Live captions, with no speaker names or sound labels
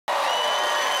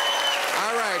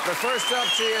All right, but first up,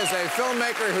 she is a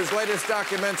filmmaker whose latest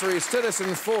documentary,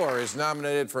 CITIZENFOUR, is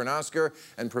nominated for an Oscar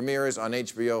and premieres on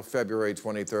HBO February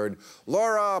 23rd.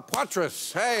 Laura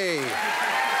Poitras, hey!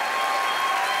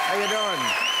 How you doing?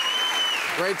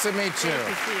 Great to meet you.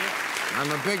 Great to see you.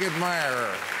 I'm a big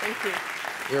admirer. Thank you.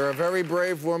 You're a very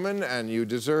brave woman, and you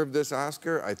deserve this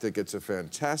Oscar. I think it's a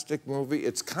fantastic movie.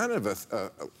 It's kind of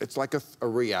it's like a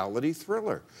reality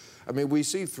thriller. I mean, we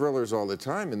see thrillers all the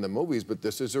time in the movies, but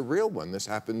this is a real one. This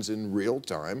happens in real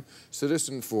time.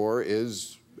 CITIZENFOUR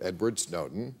is Edward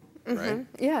Snowden, right?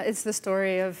 Yeah, it's the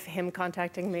story of him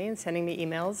contacting me and sending me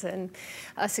emails and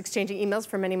us exchanging emails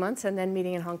for many months and then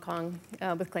meeting in Hong Kong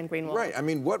with Glenn Greenwald. Right. I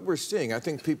mean, what we're seeing, I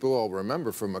think people all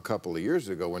remember from a couple of years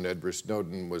ago when Edward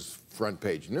Snowden was front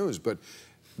page news, but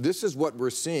this is what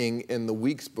we're seeing in the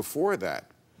weeks before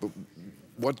that.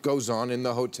 What goes on in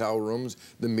the hotel rooms,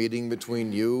 the meeting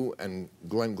between you and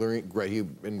Glenn Greenwald, he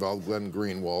involved Glenn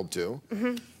Greenwald too.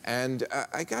 And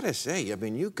I gotta say, I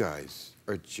mean, you guys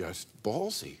are just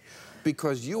ballsy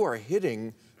because you are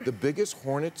hitting the biggest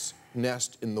hornet's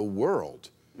nest in the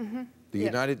world, the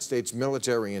United States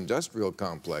military-industrial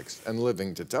complex, and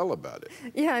living to tell about it.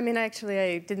 Yeah, I mean, actually,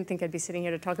 I didn't think I'd be sitting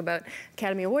here to talk about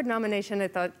Academy Award nomination. I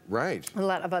thought a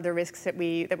lot of other risks that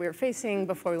we were facing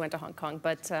before we went to Hong Kong,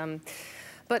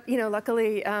 but you know,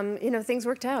 luckily, you know, things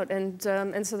worked out, and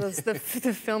so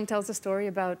the film tells a story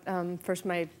about first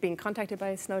my being contacted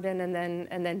by Snowden,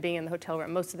 and then being in the hotel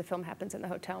room. Most of the film happens in the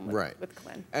hotel with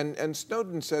Glenn. And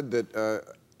Snowden said that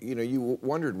you know, you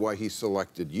wondered why he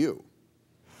selected you,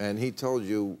 and he told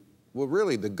you, well,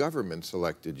 really, the government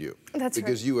selected you. That's right.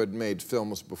 Because you had made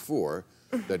films before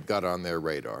that got on their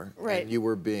radar, and you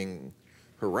were being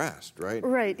harassed, right?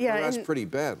 Right. Yeah. Harassed pretty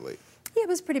badly. Yeah, it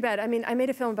was pretty bad. I mean, I made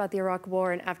a film about the Iraq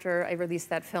War, and after I released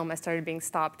that film, I started being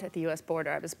stopped at the U.S.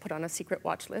 border. I was put on a secret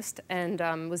watch list and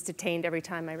was detained every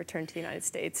time I returned to the United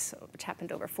States, which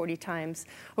happened over 40 times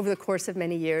over the course of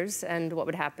many years. And what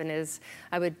would happen is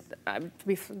I would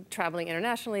be traveling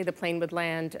internationally, the plane would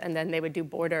land, and then they would do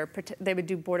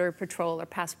border patrol or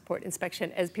passport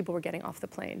inspection as people were getting off the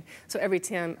plane. So every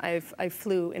time I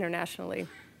flew internationally,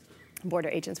 border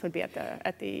agents would be at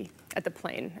the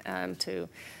plane to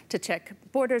check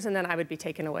borders, and then I would be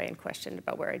taken away and questioned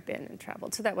about where I'd been and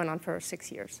traveled. So that went on for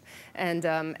 6 years, and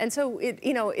so it,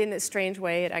 you know, in a strange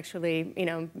way, it actually, you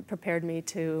know, prepared me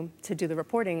to do the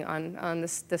reporting on the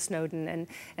Snowden and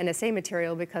NSA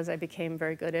material, because I became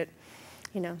very good at,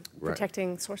 you know,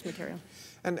 protecting source material.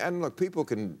 And look, people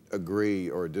can agree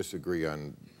or disagree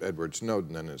on Edward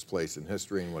Snowden and his place in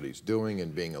history and what he's doing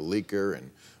and being a leaker and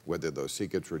whether those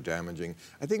secrets were damaging.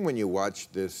 I think when you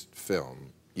watch this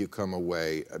film, you come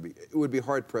away, I mean, it would be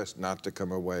hard-pressed not to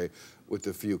come away with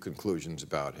a few conclusions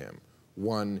about him.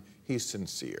 One, he's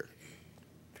sincere.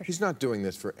 He's not doing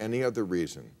this for any other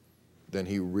reason than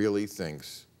he really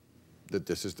thinks that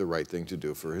this is the right thing to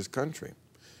do for his country.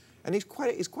 And he's quite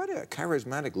a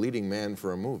charismatic leading man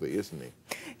for a movie, isn't he?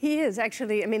 He is,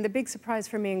 actually. I mean, the big surprise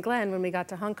for me and Glenn, when we got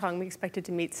to Hong Kong, we expected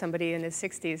to meet somebody in his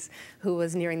 60s who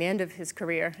was nearing the end of his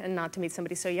career, and not to meet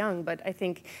somebody so young. But I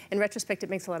think, in retrospect,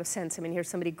 it makes a lot of sense. I mean, here's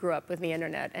somebody who grew up with the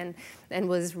internet and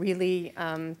was really,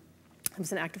 it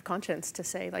was an act of conscience to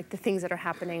say, like, the things that are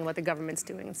happening, what the government's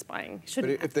doing and spying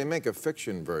shouldn't happen. But if they make a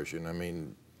fiction version, I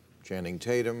mean, Channing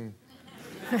Tatum,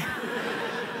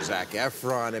 Zac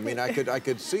Efron, I mean, I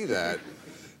could see that.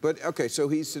 But, okay, so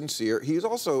he's sincere. He's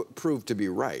also proved to be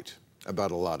right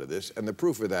about a lot of this, and the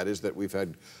proof of that is that we've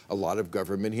had a lot of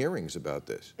government hearings about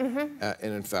this. And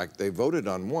in fact, they voted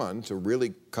on one to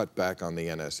really cut back on the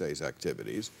NSA's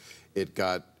activities. It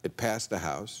passed the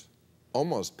House,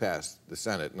 almost passed the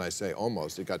Senate, and I say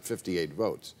almost, it got 58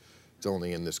 votes. It's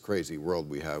only in this crazy world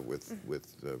we have with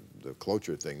the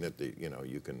cloture thing that you know,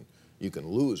 you can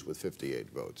lose with 58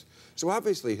 votes. So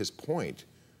obviously his point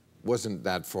wasn't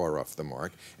that far off the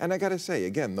mark. And I got to say,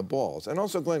 again, the balls. And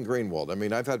also Glenn Greenwald. I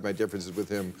mean, I've had my differences with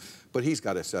him, but he's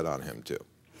got a set on him, too,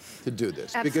 to do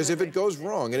this. Absolutely. Because if it goes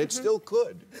wrong, and it still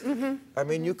could, I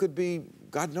mean, you could be,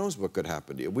 God knows what could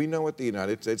happen to you. We know what the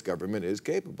United States government is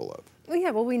capable of. Well,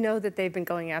 yeah, well, we know that they've been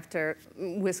going after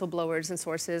whistleblowers and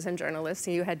sources and journalists.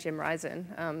 And you had Jim Risen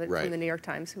from the New York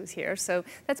Times who was here. So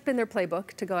that's been their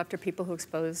playbook, to go after people who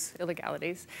expose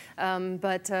illegalities. Yeah,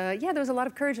 there was a lot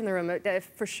of courage in the room.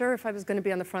 For sure, if I was going to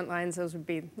be on the front lines, those would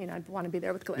be, you know, I'd want to be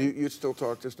there with Glenn. You still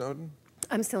talk to Snowden?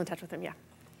 I'm still in touch with him, yeah.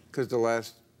 Because the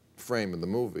last frame of the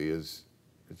movie is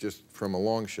just from a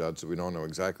long shot, so we don't know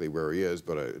exactly where he is,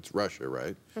 but it's Russia,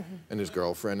 right? And his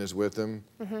girlfriend is with him.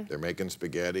 They're making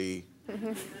spaghetti.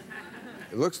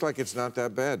 It looks like it's not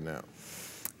that bad now.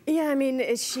 Yeah, I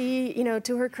mean, she, you know,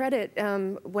 to her credit,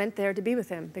 went there to be with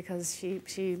him because she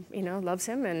you know, loves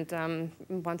him and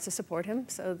wants to support him.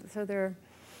 So they're...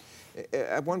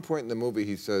 At one point in the movie,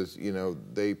 he says, you know,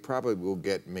 they probably will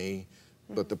get me,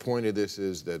 but the point of this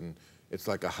is that it's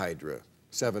like a hydra.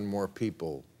 7 more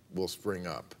people will spring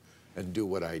up and do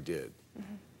what I did.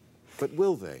 But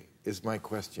will they, is my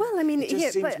question. Well, I mean, it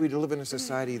just seems we live in a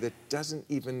society that doesn't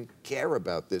even care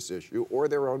about this issue or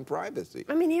their own privacy.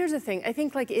 I mean, here's the thing. I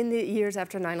think, like, in the years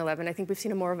after 9/11, I think we've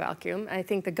seen a moral vacuum. I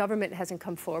think the government hasn't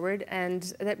come forward, and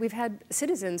that we've had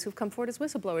citizens who've come forward as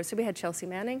whistleblowers. So we had Chelsea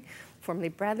Manning, formerly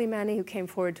Bradley Manning, who came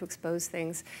forward to expose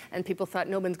things, and people thought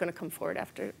no one's going to come forward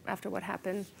after what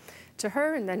happened to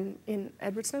her, and then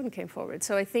Edward Snowden came forward.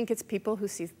 So I think it's people who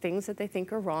see things that they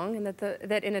think are wrong, and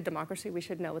that in a democracy we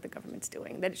should know what the government's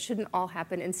doing, that it shouldn't all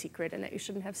happen in secret, and that you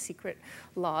shouldn't have secret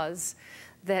laws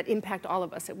that impact all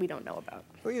of us that we don't know about.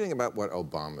 What do you think about what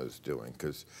Obama's doing?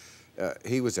 Because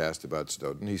he was asked about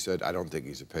Snowden. He said, I don't think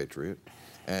he's a patriot.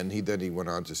 And then he went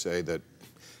on to say that,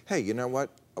 hey, you know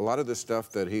what? A lot of the stuff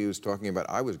that he was talking about,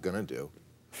 I was going to do.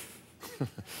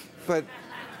 But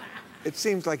it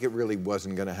seems like it really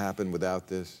wasn't going to happen without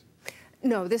this.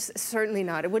 No, this certainly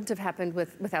not. It wouldn't have happened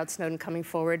without Snowden coming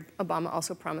forward. Obama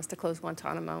also promised to close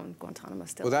Guantanamo, and Guantanamo's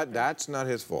still... Well, that's not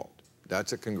his fault.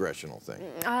 That's a congressional thing.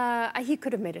 He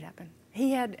could have made it happen.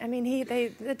 He had, I mean,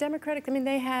 the Democratic, I mean,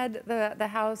 they had the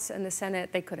House and the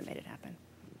Senate. They could have made it happen.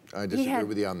 I disagree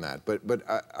with you on that. But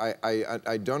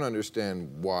I don't understand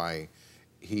why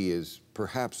he is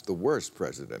perhaps the worst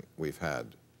president we've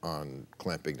had on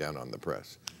clamping down on the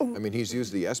press. I mean, he's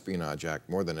used the Espionage Act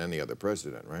more than any other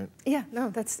president, right? Yeah,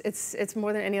 no, it's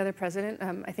more than any other president.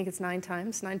 I think it's 9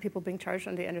 times, 9 people being charged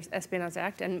under the Espionage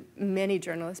Act, and many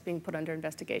journalists being put under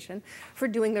investigation for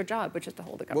doing their job, which is to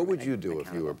hold the government What would you do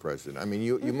if you were president? I mean,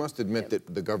 you must admit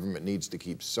that the government needs to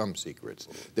keep some secrets.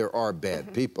 There are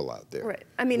bad people out there. Right.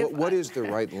 I mean, what is the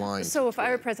right line? So if I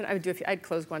were president, I would do. I'd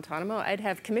close Guantanamo. I'd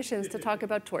have commissions to talk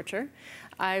about torture.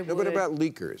 No, but about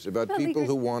leakers, about people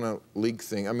who want to leak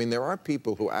things. I mean, there are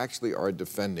people who actually are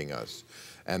defending us,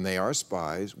 and they are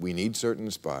spies. We need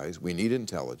certain spies. We need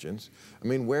intelligence. I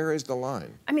mean, where is the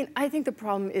line? I mean, I think the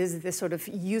problem is this sort of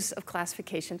use of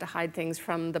classification to hide things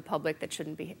from the public that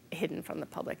shouldn't be hidden from the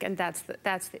public, and that's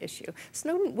the issue.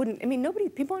 Snowden wouldn't. I mean,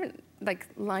 people aren't like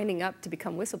lining up to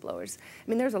become whistleblowers. I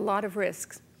mean, there's a lot of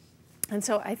risks. And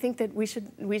so I think that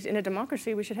in a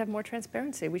democracy, we should have more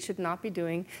transparency. We should not be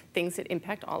doing things that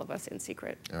impact all of us in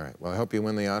secret. All right. Well, I hope you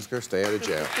win the Oscar. Stay out of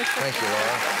jail. Thank you,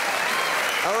 Laura.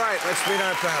 All right. Let's meet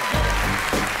our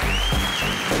panel.